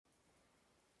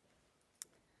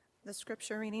The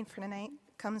scripture reading for tonight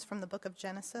comes from the book of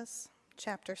Genesis,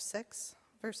 chapter 6,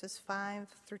 verses 5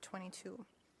 through 22.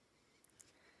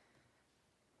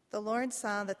 The Lord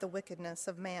saw that the wickedness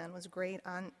of man was great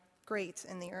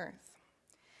in the earth,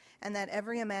 and that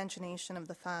every imagination of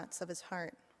the thoughts of his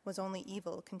heart was only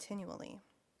evil continually.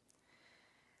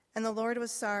 And the Lord was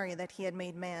sorry that he had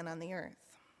made man on the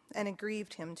earth, and it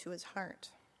grieved him to his heart.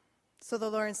 So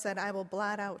the Lord said, I will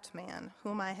blot out man,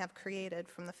 whom I have created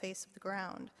from the face of the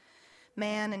ground,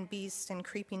 man and beast and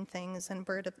creeping things and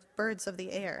birds of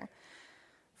the air,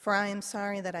 for I am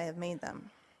sorry that I have made them.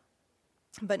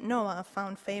 But Noah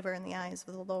found favor in the eyes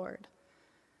of the Lord.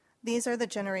 These are the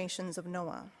generations of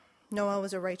Noah. Noah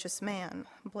was a righteous man,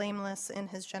 blameless in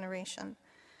his generation.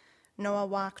 Noah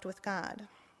walked with God,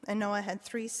 and Noah had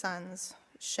 3 sons,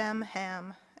 Shem,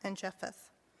 Ham, and Japheth.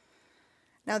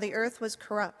 Now the earth was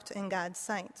corrupt in God's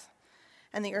sight,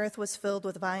 and the earth was filled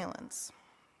with violence.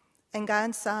 And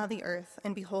God saw the earth,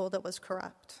 and behold, it was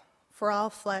corrupt, for all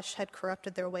flesh had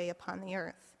corrupted their way upon the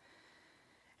earth.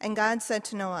 And God said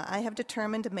to Noah, I have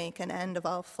determined to make an end of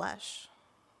all flesh,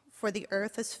 for the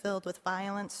earth is filled with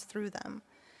violence through them.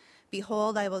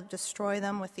 Behold, I will destroy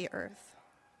them with the earth.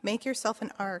 Make yourself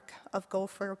an ark of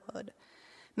gopher wood.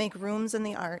 Make rooms in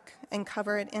the ark, and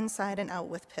cover it inside and out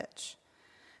with pitch.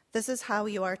 This is how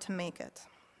you are to make it.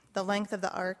 The length of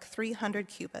the ark, 300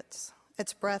 cubits,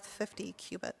 its breadth 50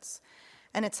 cubits,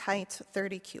 and its height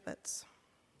 30 cubits.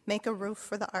 Make a roof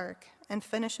for the ark, and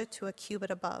finish it to a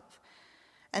cubit above,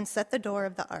 and set the door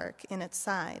of the ark in its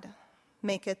side.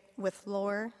 Make it with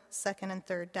lower, second, and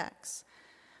third decks.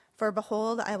 For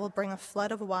behold, I will bring a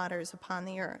flood of waters upon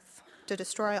the earth, to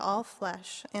destroy all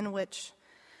flesh in which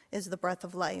is the breath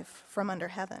of life from under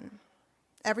heaven.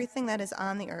 Everything that is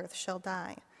on the earth shall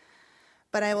die.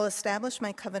 But I will establish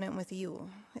my covenant with you,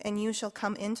 and you shall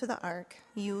come into the ark,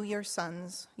 you, your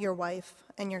sons, your wife,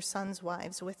 and your sons'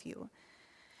 wives with you.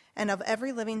 And of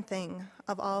every living thing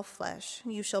of all flesh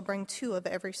you shall bring 2 of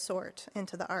every sort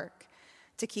into the ark,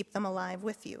 to keep them alive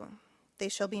with you. They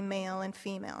shall be male and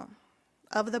female.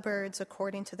 Of the birds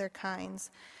according to their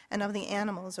kinds, and of the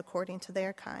animals according to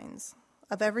their kinds.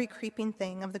 Of every creeping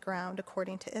thing of the ground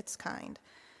according to its kind.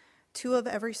 2 of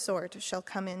every sort shall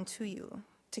come in to you,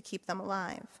 to keep them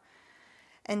alive.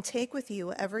 And take with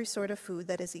you every sort of food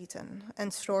that is eaten,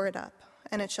 and store it up,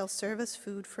 and it shall serve as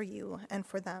food for you and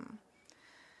for them.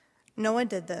 Noah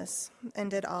did this,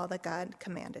 and did all that God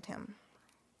commanded him.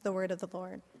 The word of the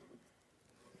Lord.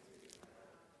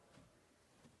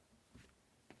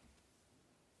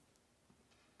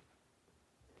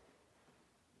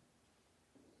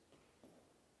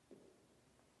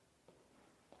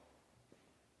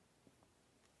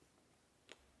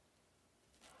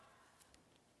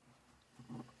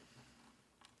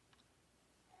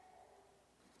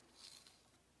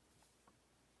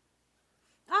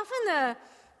 Often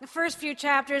the first few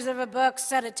chapters of a book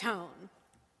set a tone.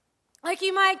 Like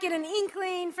you might get an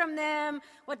inkling from them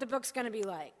what the book's going to be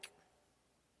like.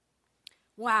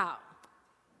 Wow.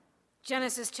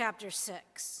 Genesis chapter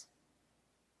 6.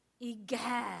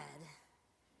 Egad.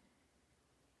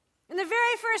 In the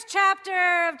very first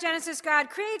chapter of Genesis, God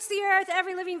creates the earth,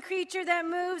 every living creature that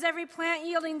moves, every plant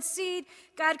yielding seed.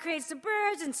 God creates the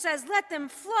birds and says, let them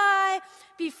fly,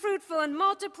 be fruitful and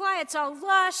multiply. It's all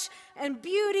lush and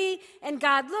beauty, and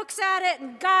God looks at it,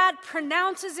 and God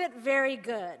pronounces it very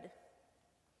good.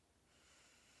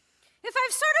 If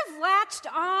I've sort of latched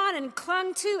on and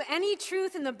clung to any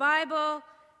truth in the Bible,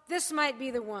 this might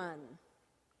be the one.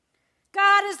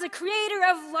 God is the creator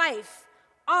of life,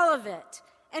 all of it.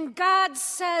 And God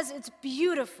says it's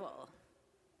beautiful.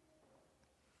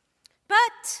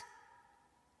 But,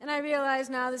 and I realize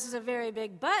now this is a very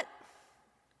big but,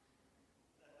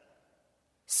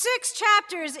 6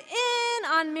 chapters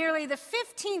in on merely the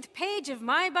 15th page of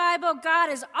my Bible, God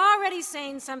is already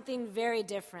saying something very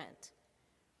different.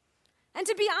 And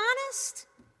to be honest,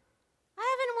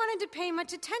 I haven't wanted to pay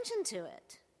much attention to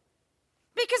it,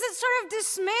 because it's sort of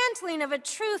dismantling of a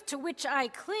truth to which I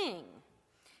cling.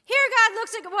 Here God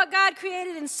looks at what God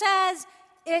created and says,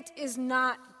 it is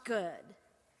not good.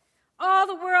 All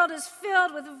the world is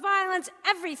filled with violence,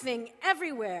 everything,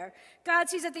 everywhere. God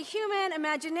sees that the human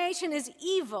imagination is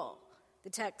evil, the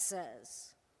text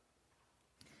says.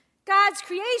 God's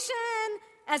creation,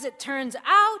 as it turns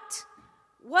out,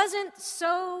 wasn't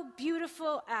so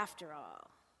beautiful after all.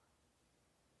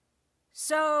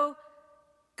 So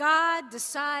God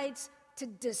decides to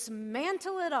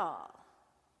dismantle it all.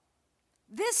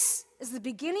 This is the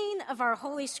beginning of our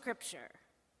Holy Scripture.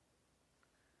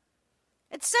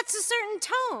 It sets a certain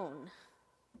tone.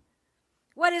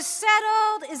 What is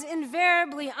settled is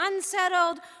invariably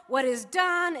unsettled. What is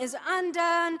done is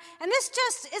undone. And this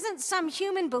just isn't some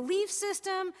human belief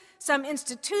system, some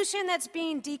institution that's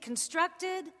being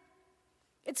deconstructed.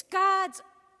 It's God's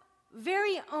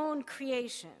very own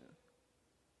creation.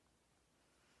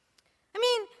 I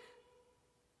mean,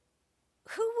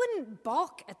 who wouldn't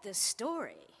balk at this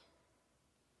story?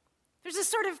 There's a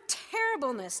sort of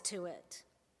terribleness to it.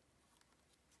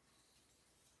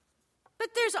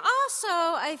 But there's also,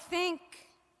 I think,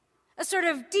 a sort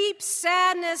of deep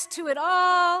sadness to it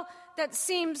all that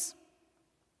seems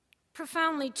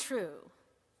profoundly true.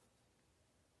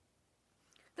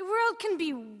 The world can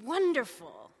be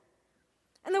wonderful,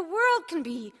 and the world can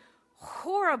be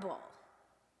horrible.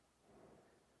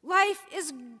 Life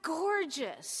is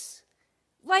gorgeous.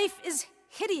 Life is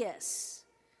hideous.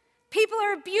 People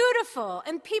are beautiful,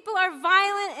 and people are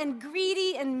violent and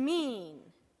greedy and mean.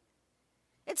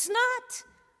 It's not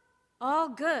all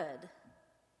good.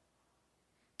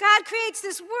 God creates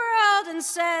this world and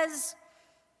says,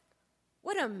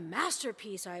 "What a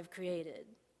masterpiece I've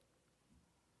created."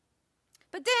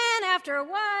 But then, after a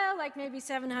while, like maybe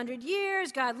 700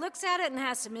 years, God looks at it and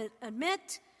has to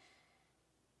admit,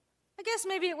 I guess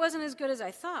maybe it wasn't as good as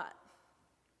I thought.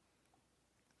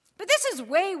 But this is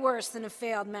way worse than a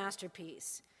failed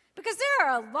masterpiece, because there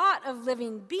are a lot of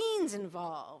living beings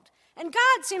involved, and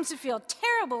God seems to feel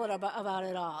terrible about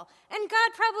it all, and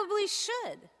God probably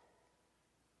should.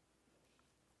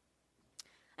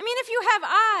 I mean, if you have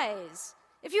eyes,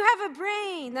 if you have a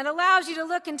brain that allows you to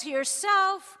look into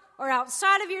yourself or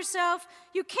outside of yourself,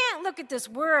 you can't look at this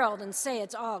world and say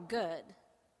it's all good.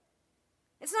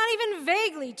 It's not even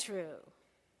vaguely true.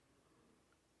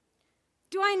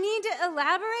 Do I need to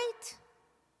elaborate?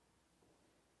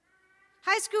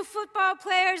 High school football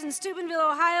players in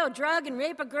Steubenville, Ohio, drug and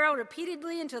rape a girl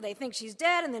repeatedly until they think she's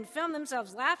dead and then film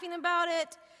themselves laughing about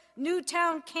it.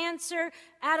 Newtown cancer,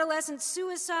 adolescent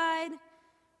suicide.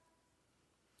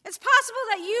 It's possible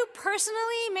that you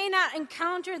personally may not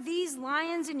encounter these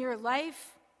lions in your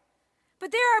life,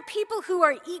 but there are people who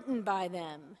are eaten by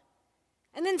them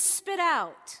and then spit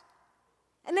out,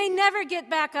 and they never get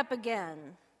back up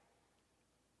again.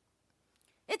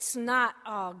 It's not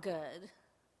all good.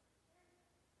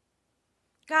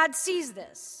 God sees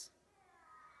this.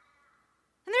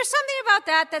 And there's something about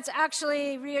that that's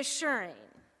actually reassuring.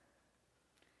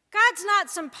 God's not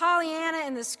some Pollyanna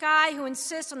in the sky who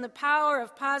insists on the power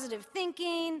of positive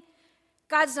thinking.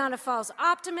 God's not a false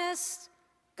optimist.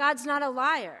 God's not a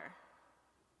liar.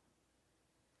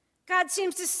 God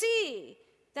seems to see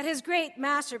that his great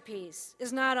masterpiece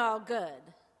is not all good.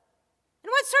 And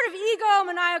what sort of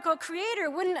egomaniacal creator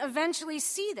wouldn't eventually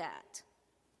see that?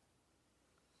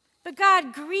 But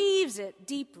God grieves it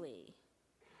deeply.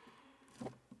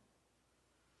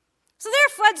 So there are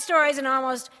flood stories in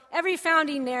almost every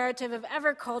founding narrative of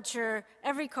every culture,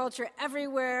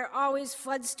 everywhere, always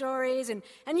flood stories. And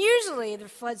usually the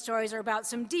flood stories are about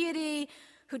some deity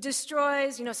who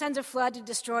destroys, sends a flood to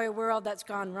destroy a world that's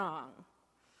gone wrong.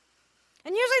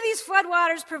 And usually these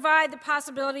floodwaters provide the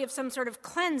possibility of some sort of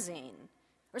cleansing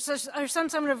or some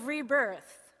sort of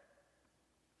rebirth.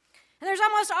 And there's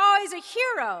almost always a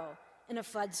hero in a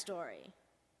flood story.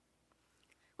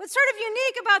 What's sort of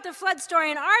unique about the flood story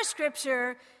in our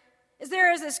scripture is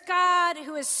there is this God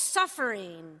who is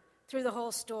suffering through the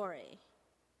whole story.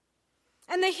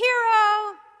 And the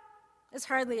hero is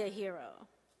hardly a hero.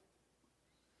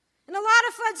 In a lot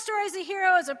of flood stories, the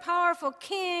hero is a powerful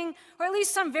king, or at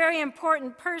least some very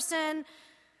important person.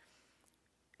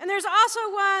 And there's also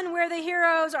one where the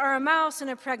heroes are a mouse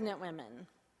and a pregnant woman.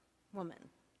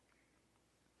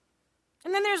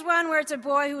 And then there's one where it's a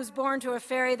boy who was born to a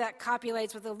fairy that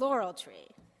copulates with a laurel tree.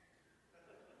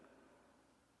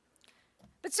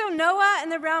 But so Noah in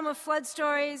the realm of flood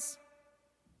stories,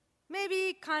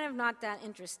 maybe kind of not that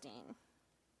interesting.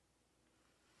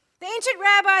 The ancient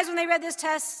rabbis, when they read this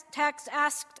text,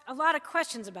 asked a lot of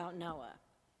questions about Noah.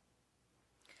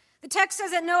 The text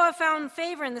says that Noah found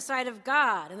favor in the sight of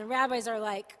God, and the rabbis are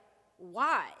like,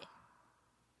 why?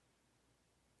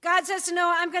 God says to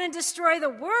Noah, I'm going to destroy the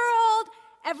world,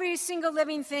 every single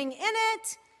living thing in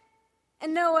it,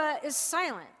 and Noah is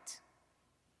silent.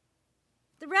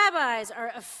 The rabbis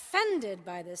are offended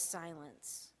by this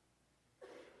silence.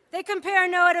 They compare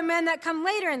Noah to men that come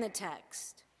later in the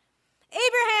text.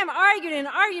 Abraham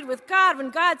argued with God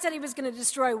when God said he was going to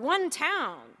destroy one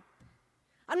town.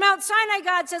 On Mount Sinai,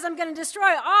 God says, I'm going to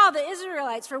destroy all the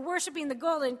Israelites for worshiping the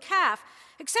golden calf,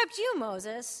 except you,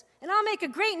 Moses, and I'll make a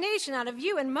great nation out of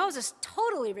you. And Moses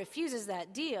totally refuses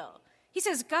that deal. He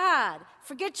says, God,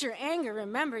 forget your anger,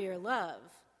 remember your love.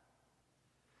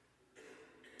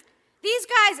 These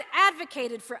guys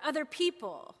advocated for other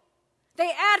people.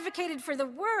 They advocated for the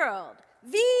world.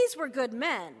 These were good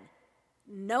men.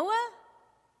 Noah,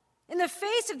 in the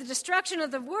face of the destruction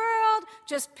of the world,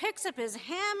 just picks up his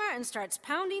hammer and starts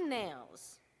pounding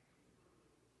nails.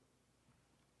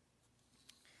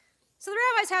 So the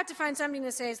rabbis have to find something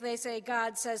to say, so they say,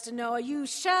 God says to Noah, you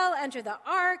shall enter the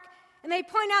ark, and they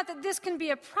point out that this can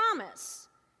be a promise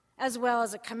as well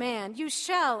as a command. You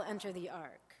shall enter the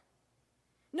ark.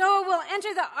 Noah will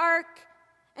enter the ark,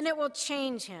 and it will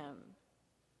change him.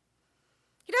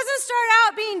 He doesn't start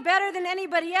out being better than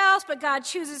anybody else, but God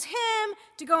chooses him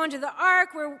to go into the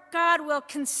ark where God will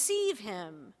conceive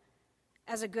him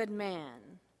as a good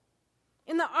man.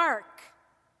 In the ark,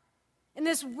 in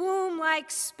this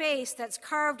womb-like space that's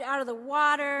carved out of the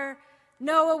water,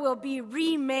 Noah will be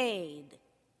remade,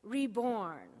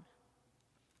 reborn.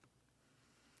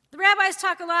 The rabbis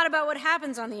talk a lot about what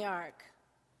happens on the ark.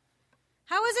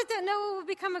 How is it that Noah will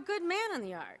become a good man on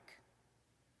the ark?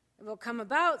 It will come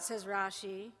about, says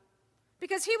Rashi,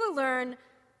 because he will learn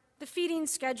the feeding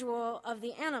schedule of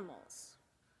the animals.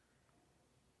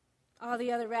 All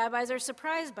the other rabbis are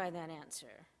surprised by that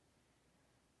answer.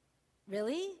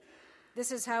 Really?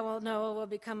 This is how Noah will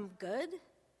become good?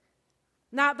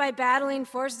 Not by battling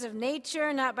forces of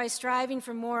nature, not by striving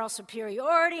for moral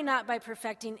superiority, not by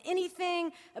perfecting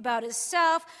anything about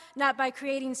himself, not by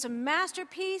creating some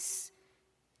masterpiece.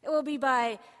 It will be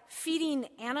by feeding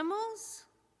animals?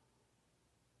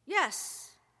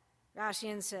 Yes, Rashi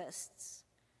insists,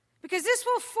 because this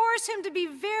will force him to be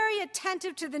very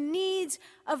attentive to the needs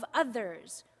of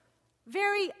others,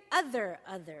 very other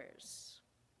others.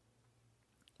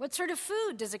 What sort of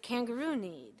food does a kangaroo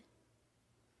need?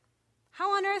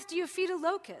 How on earth do you feed a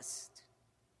locust?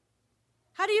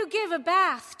 How do you give a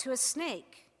bath to a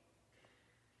snake?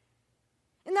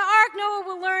 In the ark, Noah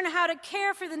will learn how to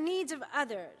care for the needs of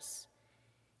others.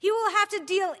 He will have to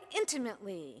deal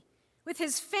intimately with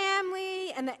his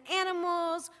family and the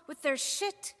animals, with their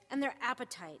shit and their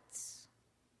appetites.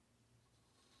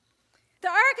 The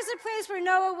ark is a place where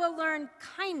Noah will learn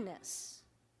kindness.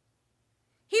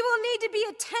 He will need to be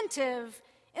attentive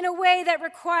in a way that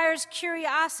requires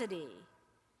curiosity,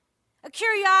 a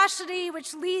curiosity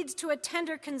which leads to a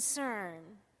tender concern.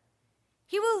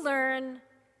 He will learn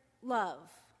love,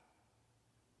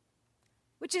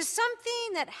 which is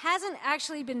something that hasn't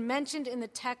actually been mentioned in the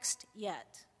text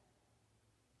yet.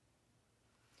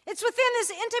 It's within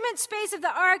this intimate space of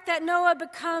the ark that Noah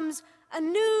becomes a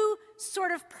new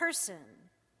sort of person.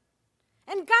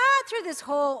 And God, through this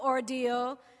whole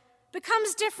ordeal,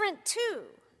 becomes different too.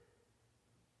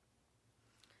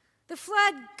 The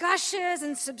flood gushes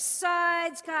and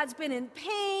subsides. God's been in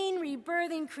pain,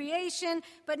 rebirthing creation.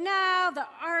 But now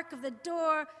the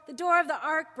door of the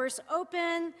ark bursts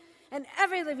open, and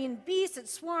every living beast that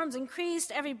swarms and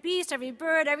creeps, every beast, every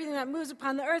bird, everything that moves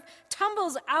upon the earth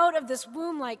tumbles out of this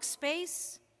womb-like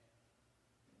space.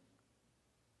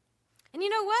 And you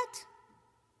know what?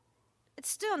 It's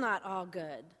still not all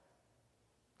good.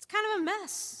 It's kind of a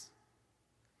mess.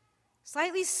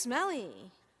 Slightly smelly.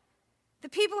 The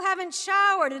people haven't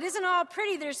showered. It isn't all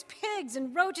pretty. There's pigs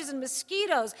and roaches and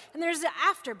mosquitoes, and there's the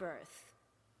afterbirth.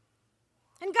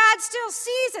 And God still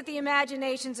sees that the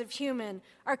imaginations of human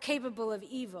are capable of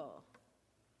evil.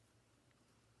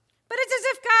 But it's as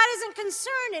if God isn't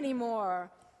concerned anymore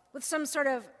with some sort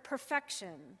of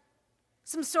perfection,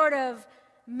 some sort of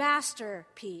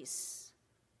masterpiece.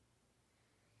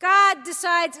 God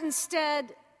decides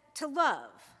instead to love.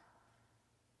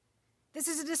 This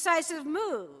is a decisive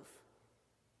move.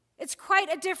 It's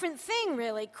quite a different thing,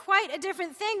 really, quite a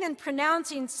different thing than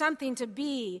pronouncing something to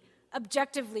be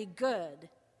objectively good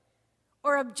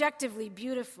or objectively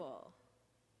beautiful.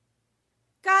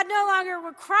 God no longer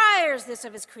requires this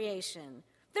of his creation.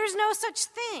 There's no such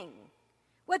thing.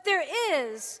 What there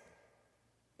is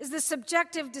the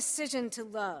subjective decision to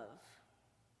love.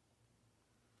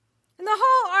 In the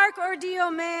whole ark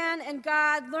ordeal, man and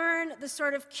God learn the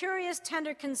sort of curious,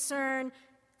 tender concern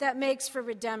that makes for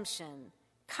redemption,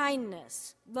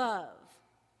 kindness, love.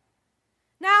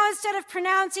 Now, instead of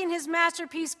pronouncing his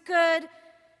masterpiece good,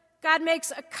 God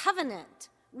makes a covenant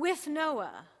with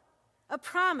Noah, a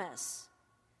promise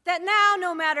that now,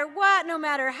 no matter what, no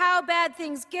matter how bad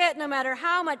things get, no matter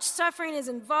how much suffering is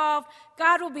involved,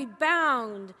 God will be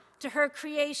bound to her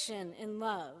creation in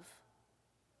love.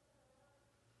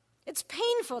 It's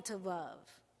painful to love,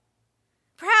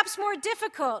 perhaps more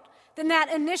difficult than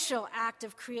that initial act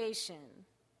of creation.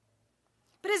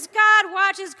 But as God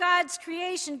watches God's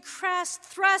creation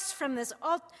thrust from this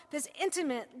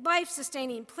intimate,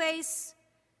 life-sustaining place,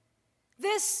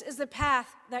 this is the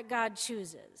path that God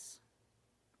chooses.